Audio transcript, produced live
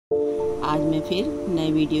आज मैं फिर नए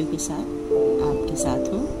वीडियो के साथ आपके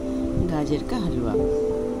साथ हूँ। गाजर का हलवा।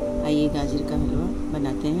 आइए गाजर का हलवा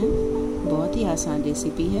बनाते हैं। बहुत ही आसान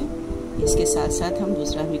रेसिपी है। इसके साथ साथ हम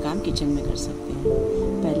दूसरा भी काम किचन में कर सकते हैं।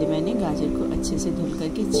 पहले मैंने गाजर को अच्छे से धुल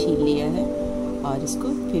करके छील लिया है और इसको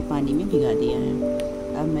फिर पानी में भिगा दिया है।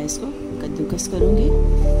 अब मैं इसको कद्दूकस करूँगी।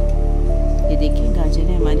 ये देखिए गाजर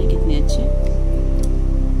है हमारे कितने अच्छे।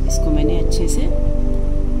 इसको मैंने अच्छे से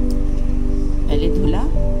पहले धुला,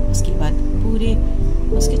 उसके बाद पूरे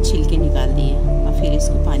उसके छिलके निकाल दिए और फिर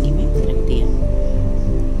इसको पानी में रख दिया।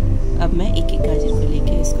 अब मैं एक एक गाजर को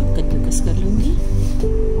लेके इसको कद्दूकस कर लूँगी।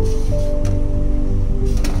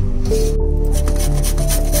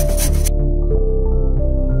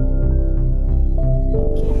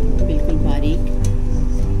 बिल्कुल बारीक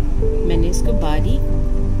मैंने इसको बारीक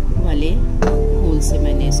वाले होल से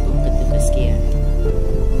मैंने इसको कद्दूकस किया है।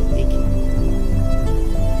 देखिए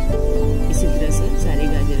इसी तरह से सारे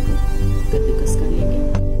गाजर को कद्दूकस कर लेंगे।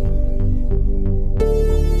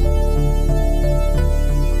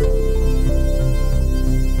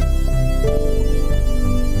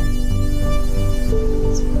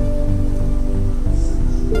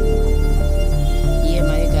 ये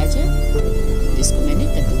हमारे गाजर जिसको मैंने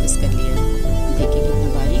कद्दूकस कर लिया है। देखिए कितना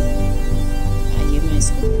बारीक। आइए मैं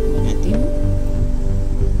इसको बनाती हूँ।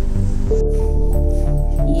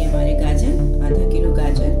 ये हमारे गाजर, आधा किलो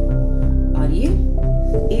गाजर और ये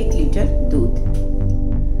 1 लीटर दूध।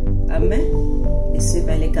 अब मैं इससे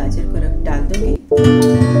पहले गाजर को डाल दूंगी।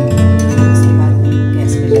 उसके बाद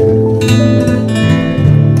गैस पर डाल दूंगी।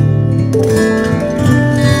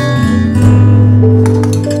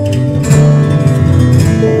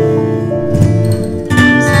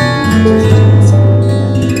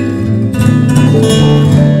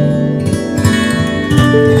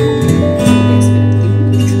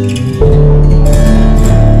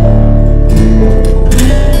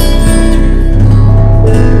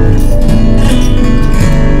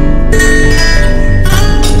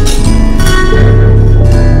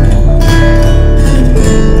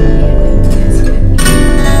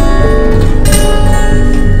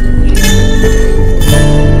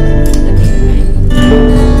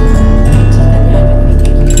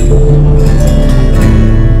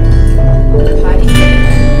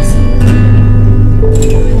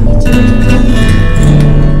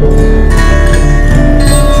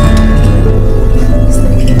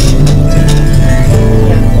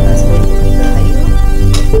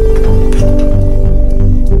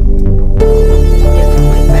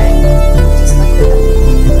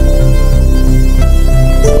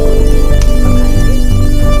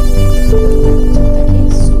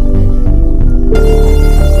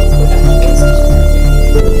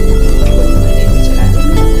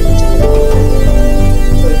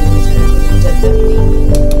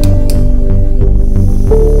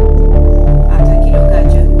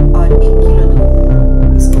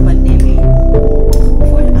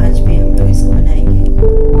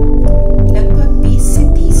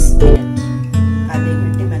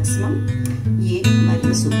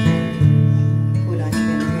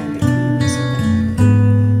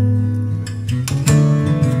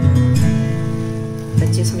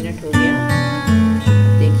 मिनट हो गया।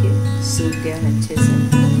 देखिए सूख गया है अच्छे से।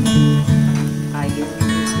 आइए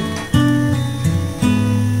इसमें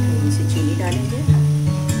थोड़ी सी चीनी डालेंगे।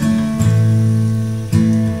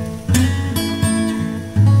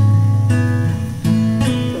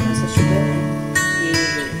 थोड़ा सा शुगर है। ये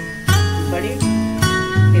बड़े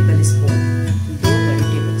टेबल स्पून, 2 बड़े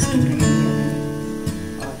टेबल स्पून रहेंगे।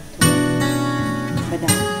 और थोड़ा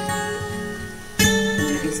बादाम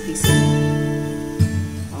 15-20 पीसेस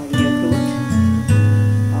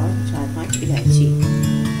इलायची।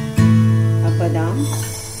 अब बादाम,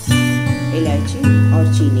 इलायची और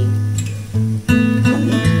चीनी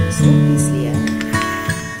हमने इसको पीस लिया है।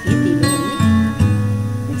 ये तीनों हमने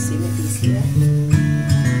मिक्सी में पीस लिया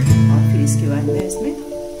और फिर इसके बाद मैं इसमें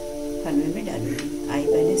हलवे में डालूंगी। आई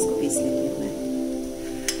पहले इसको पीस लेती हूँ मैं।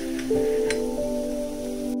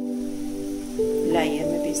 लाइए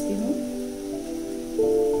मैं पीसती हूँ।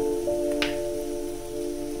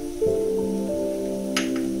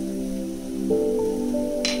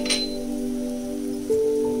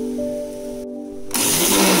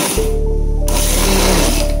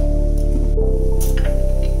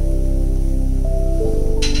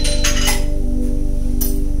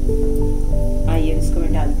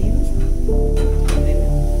 डालती हूँ कमरे में।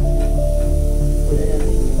 पूरा डाल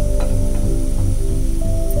देंगे।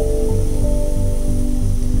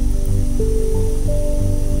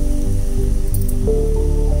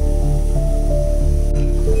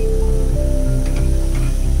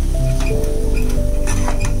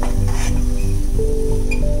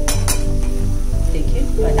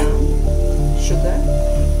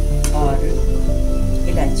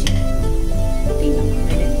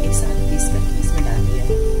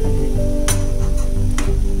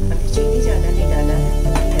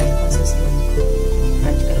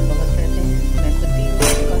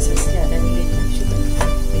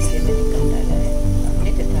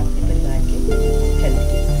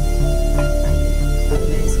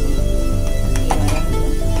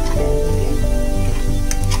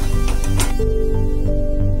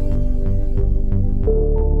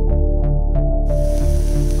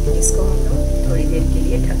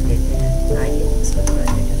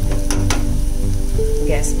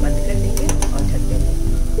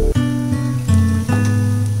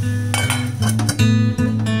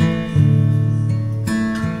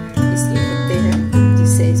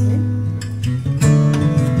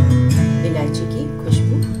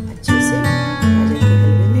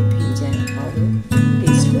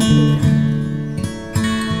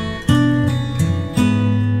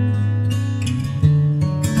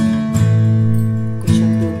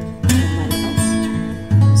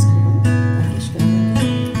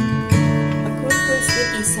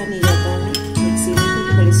 किस्सा नहीं रहता है।